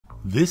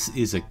This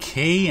is a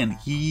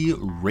K+E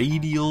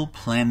Radial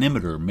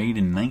Planimeter made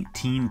in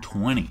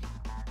 1920.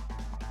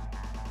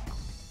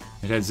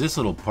 It has this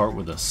little part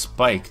with a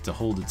spike to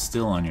hold it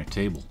still on your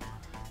table.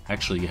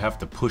 Actually, you have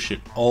to push it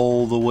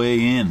all the way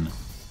in.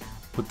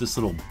 Put this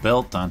little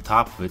belt on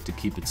top of it to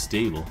keep it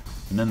stable,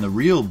 and then the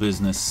real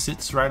business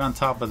sits right on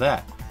top of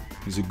that.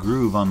 There's a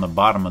groove on the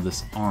bottom of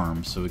this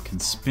arm so it can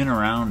spin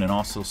around and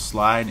also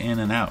slide in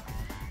and out.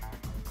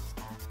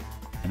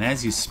 And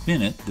as you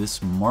spin it,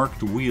 this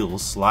marked wheel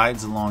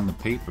slides along the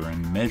paper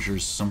and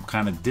measures some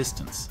kind of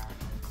distance.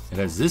 It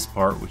has this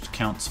part which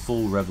counts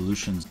full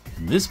revolutions,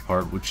 and this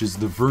part which is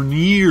the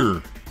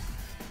vernier.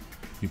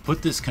 You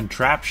put this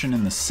contraption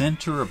in the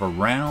center of a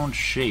round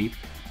shape,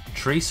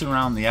 trace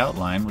around the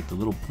outline with the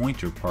little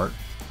pointer part,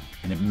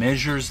 and it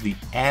measures the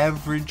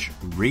average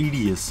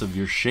radius of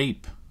your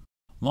shape.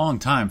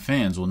 Long-time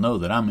fans will know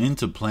that I'm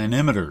into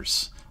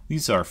planimeters.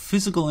 These are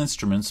physical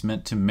instruments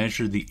meant to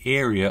measure the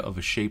area of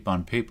a shape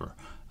on paper.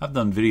 I've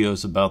done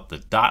videos about the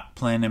dot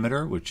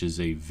planimeter, which is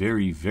a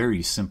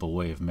very simple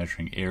way of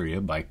measuring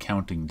area by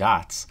counting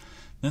dots.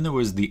 Then there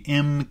was the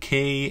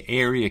MK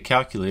area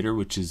calculator,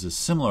 which is a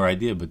similar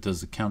idea but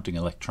does the counting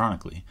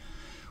electronically.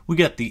 We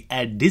got the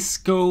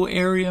Adisco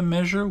area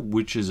measure,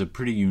 which is a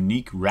pretty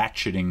unique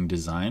ratcheting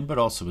design but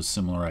also a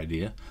similar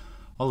idea.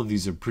 All of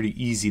these are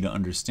pretty easy to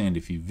understand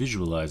if you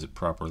visualize it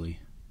properly.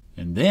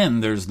 And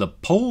then there's the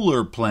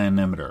polar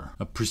planimeter,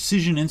 a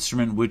precision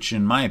instrument which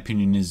in my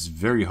opinion is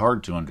very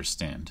hard to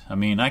understand. I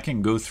mean, I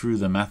can go through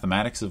the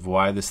mathematics of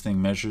why this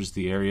thing measures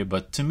the area,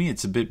 but to me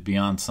it's a bit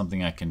beyond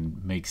something I can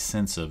make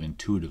sense of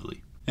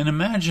intuitively. And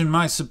imagine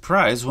my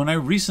surprise when I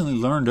recently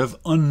learned of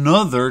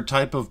another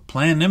type of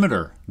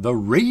planimeter, the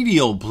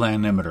radial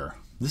planimeter.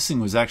 This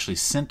thing was actually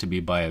sent to me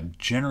by a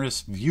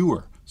generous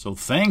viewer, so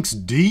thanks,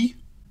 D!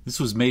 This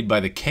was made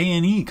by the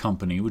K+E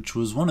company, which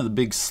was one of the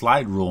big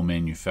slide rule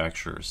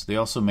manufacturers. They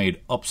also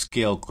made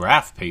upscale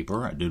graph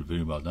paper. I did a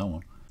video about that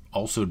one.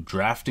 Also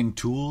drafting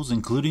tools,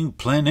 including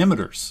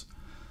planimeters.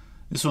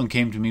 This one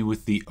came to me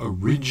with the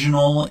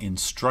original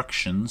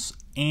instructions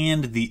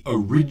and the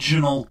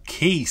original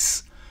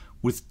case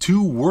with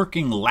 2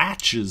 working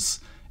latches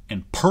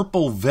and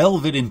purple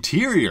velvet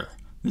interior.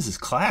 This is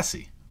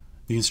classy.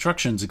 The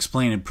instructions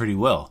explain it pretty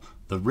well.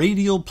 The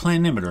radial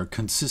planimeter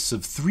consists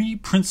of 3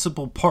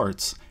 principal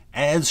parts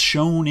as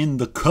shown in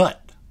the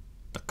cut.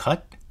 The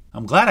cut?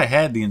 I'm glad I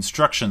had the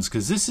instructions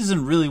because this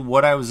isn't really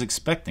what I was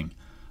expecting.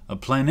 A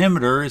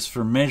planimeter is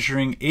for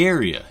measuring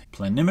area.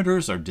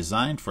 Planimeters are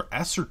designed for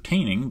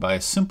ascertaining by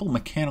a simple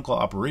mechanical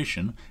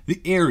operation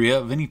the area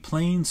of any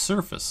plane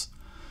surface.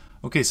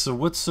 Okay, so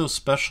what's so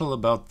special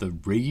about the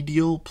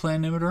radial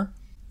planimeter?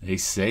 They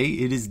say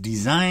it is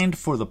designed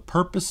for the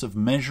purpose of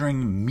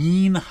measuring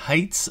mean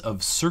heights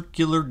of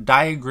circular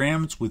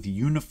diagrams with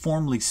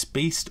uniformly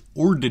spaced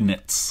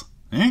ordinates.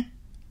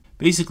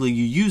 Basically,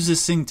 you use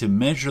this thing to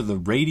measure the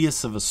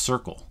radius of a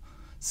circle.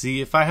 See,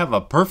 if I have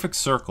a perfect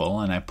circle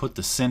and I put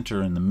the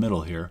center in the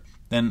middle here,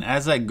 then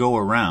as I go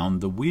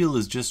around, the wheel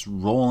is just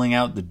rolling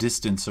out the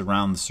distance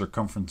around the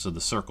circumference of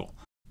the circle.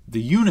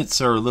 The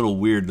units are a little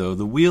weird though.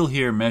 The wheel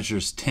here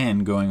measures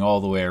 10 going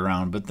all the way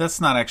around, but that's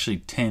not actually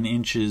 10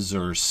 inches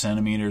or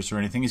centimeters or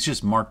anything. It's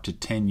just marked to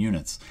 10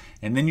 units.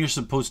 And then you're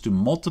supposed to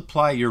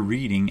multiply your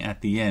reading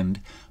at the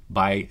end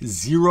by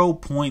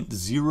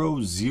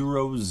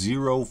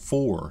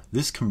 0.0004.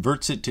 This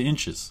converts it to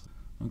inches.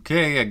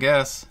 Okay, I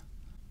guess.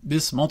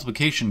 This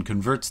multiplication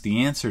converts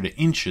the answer to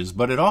inches,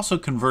 but it also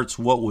converts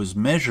what was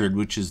measured,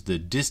 which is the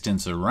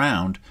distance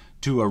around,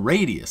 to a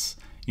radius.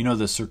 You know,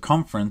 the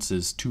circumference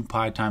is 2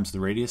 pi times the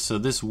radius, so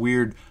this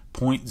weird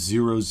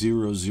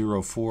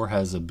 0.0004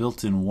 has a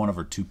built-in 1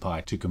 over 2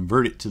 pi to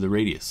convert it to the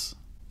radius.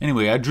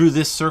 Anyway, I drew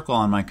this circle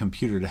on my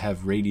computer to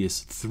have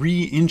radius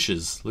 3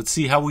 inches. Let's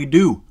see how we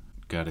do.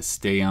 Gotta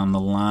stay on the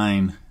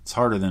line. It's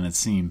harder than it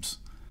seems.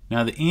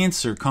 Now the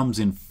answer comes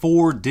in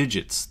 4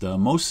 digits. The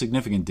most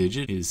significant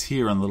digit is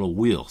here on the little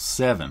wheel,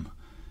 7.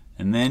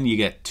 And then you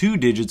get 2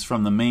 digits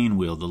from the main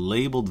wheel. The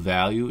labeled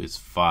value is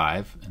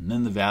 5, and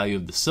then the value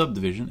of the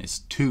subdivision is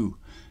 2.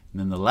 And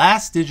then the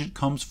last digit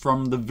comes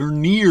from the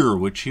vernier,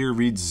 which here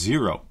reads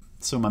 0.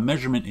 So my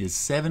measurement is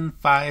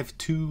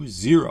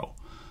 7520.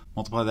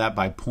 Multiply that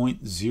by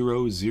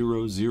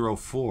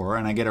 0.0004,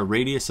 and I get a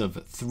radius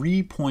of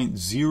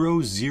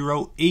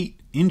 3.008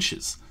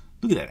 inches.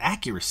 Look at that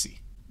accuracy.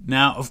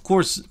 Now, of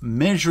course,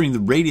 measuring the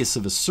radius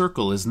of a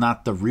circle is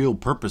not the real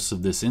purpose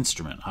of this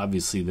instrument.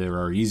 Obviously, there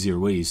are easier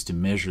ways to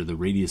measure the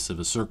radius of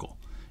a circle.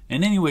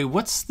 And anyway,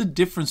 what's the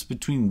difference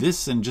between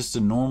this and just a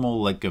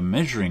normal, like a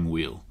measuring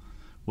wheel?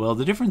 Well,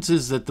 the difference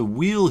is that the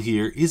wheel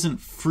here isn't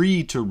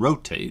free to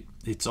rotate.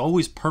 It's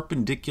always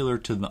perpendicular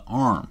to the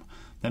arm.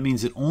 That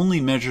means it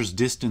only measures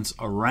distance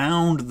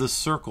around the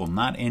circle,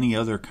 not any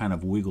other kind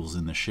of wiggles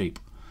in the shape.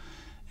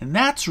 And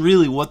that's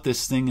really what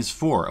this thing is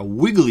for, a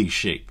wiggly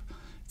shape.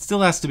 It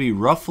still has to be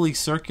roughly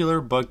circular,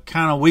 but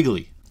kind of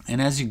wiggly.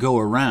 And as you go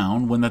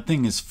around, when the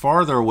thing is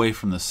farther away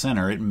from the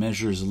center, it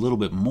measures a little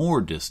bit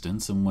more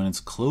distance, and when it's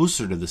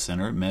closer to the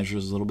center, it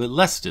measures a little bit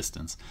less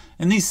distance.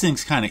 And these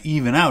things kind of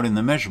even out in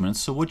the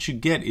measurements, so what you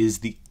get is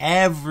the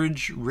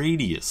average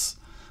radius.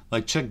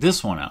 Like, check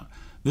this one out.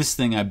 This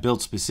thing I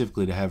built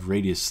specifically to have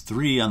radius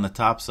 3 on the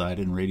top side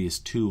and radius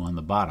 2 on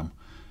the bottom.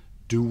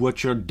 Do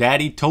what your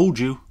daddy told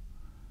you.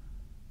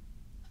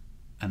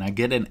 And I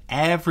get an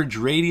average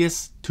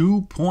radius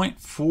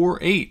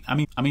 2.48. I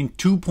mean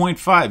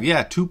 2.5.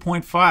 Yeah,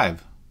 2.5.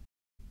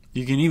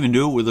 You can even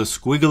do it with a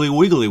squiggly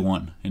wiggly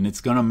one, and it's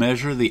going to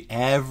measure the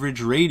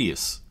average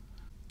radius.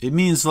 It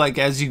means, like,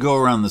 as you go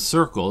around the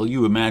circle,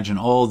 you imagine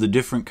all the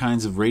different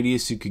kinds of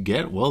radius you could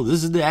get. Well,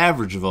 this is the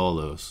average of all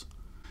those.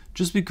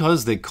 Just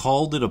because they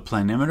called it a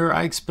planimeter,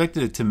 I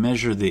expected it to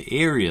measure the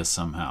area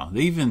somehow.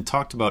 They even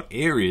talked about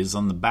areas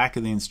on the back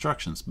of the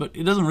instructions, but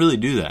it doesn't really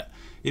do that.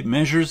 It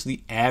measures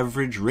the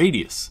average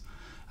radius.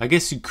 I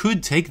guess you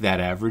could take that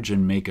average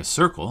and make a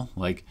circle.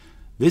 Like,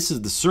 this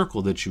is the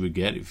circle that you would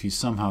get if you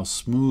somehow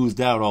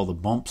smoothed out all the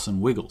bumps and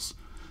wiggles.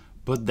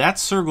 But that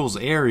circle's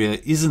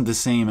area isn't the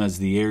same as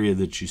the area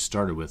that you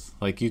started with.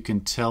 Like, you can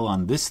tell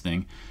on this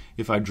thing,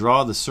 if I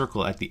draw the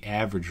circle at the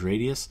average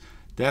radius,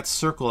 that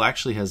circle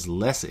actually has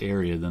less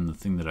area than the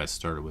thing that I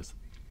started with.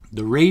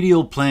 The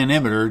radial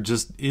planimeter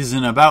just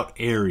isn't about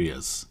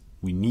areas.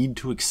 We need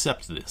to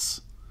accept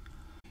this.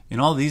 In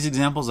all these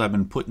examples, I've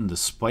been putting the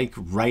spike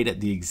right at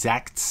the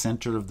exact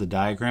center of the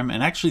diagram,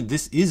 and actually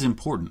this is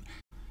important.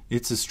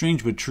 It's a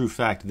strange but true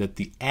fact that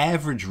the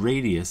average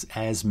radius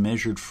as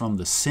measured from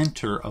the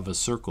center of a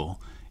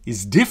circle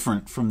is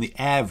different from the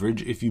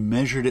average if you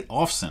measured it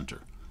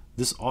off-center.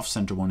 This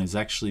off-center one is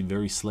actually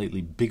very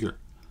slightly bigger.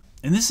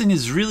 And this thing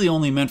is really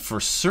only meant for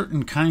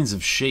certain kinds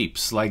of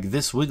shapes, like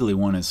this wiggly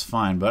one is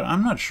fine, but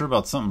I'm not sure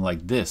about something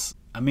like this.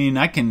 I mean,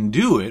 I can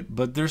do it,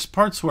 but there's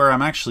parts where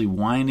I'm actually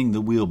winding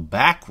the wheel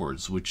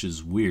backwards, which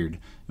is weird.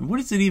 And what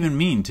does it even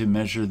mean to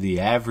measure the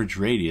average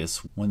radius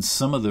when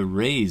some of the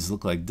rays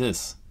look like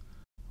this?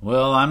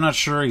 Well, I'm not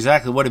sure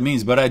exactly what it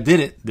means, but I did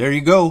it. There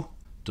you go.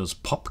 Does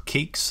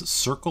Pupcake's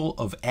circle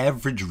of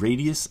average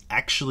radius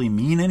actually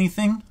mean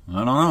anything?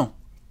 I don't know.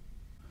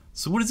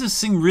 So what is this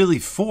thing really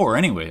for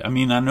anyway? I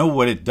mean, I know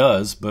what it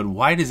does, but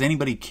why does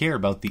anybody care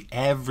about the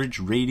average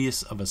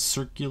radius of a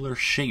circular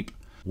shape?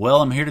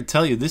 Well, I'm here to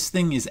tell you this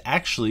thing is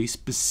actually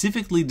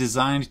specifically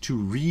designed to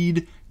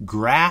read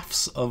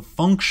graphs of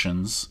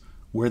functions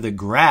where the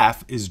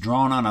graph is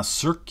drawn on a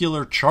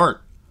circular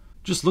chart.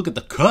 Just look at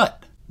the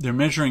cut. They're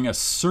measuring a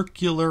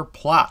circular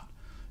plot.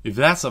 If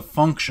that's a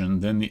function,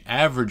 then the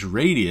average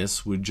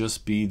radius would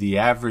just be the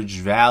average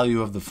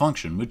value of the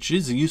function, which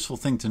is a useful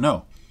thing to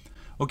know.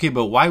 Okay,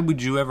 but why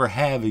would you ever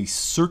have a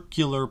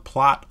circular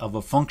plot of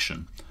a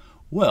function?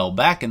 Well,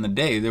 back in the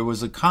day, there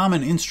was a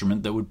common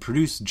instrument that would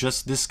produce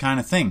just this kind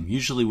of thing,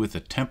 usually with a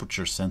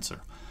temperature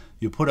sensor.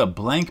 You put a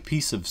blank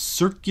piece of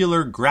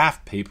circular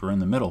graph paper in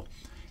the middle.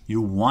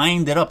 You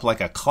wind it up like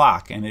a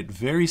clock, and it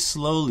very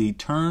slowly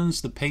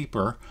turns the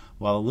paper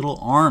while a little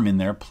arm in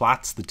there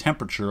plots the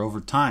temperature over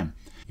time.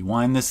 You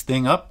wind this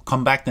thing up,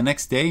 come back the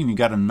next day, and you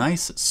got a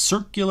nice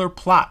circular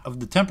plot of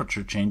the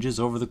temperature changes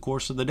over the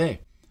course of the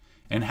day.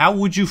 And how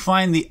would you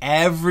find the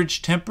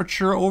average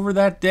temperature over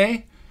that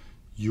day?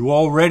 You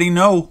already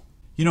know.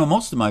 You know,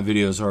 most of my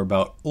videos are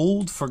about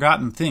old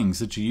forgotten things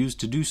that you use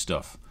to do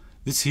stuff.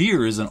 This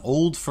here is an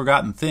old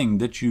forgotten thing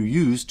that you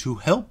use to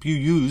help you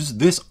use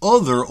this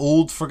other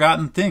old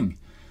forgotten thing.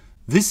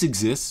 This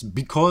exists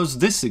because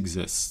this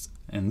exists,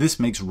 and this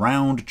makes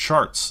round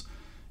charts.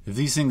 If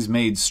these things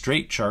made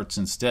straight charts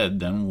instead,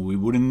 then we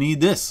wouldn't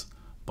need this.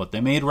 But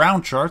they made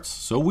round charts,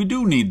 so we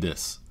do need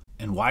this.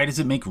 And why does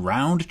it make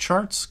round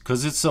charts?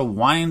 Because it's a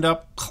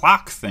wind-up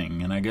clock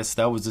thing, and I guess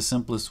that was the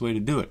simplest way to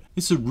do it.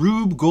 It's a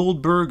Rube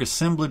Goldberg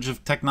assemblage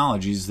of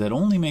technologies that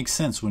only make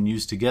sense when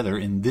used together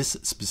in this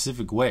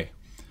specific way.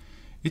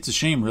 It's a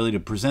shame, really, to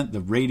present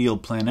the radial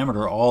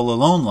planimeter all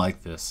alone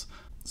like this.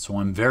 So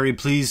I'm very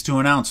pleased to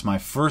announce my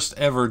first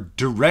ever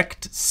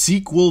direct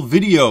sequel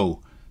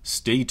video.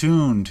 Stay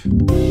tuned.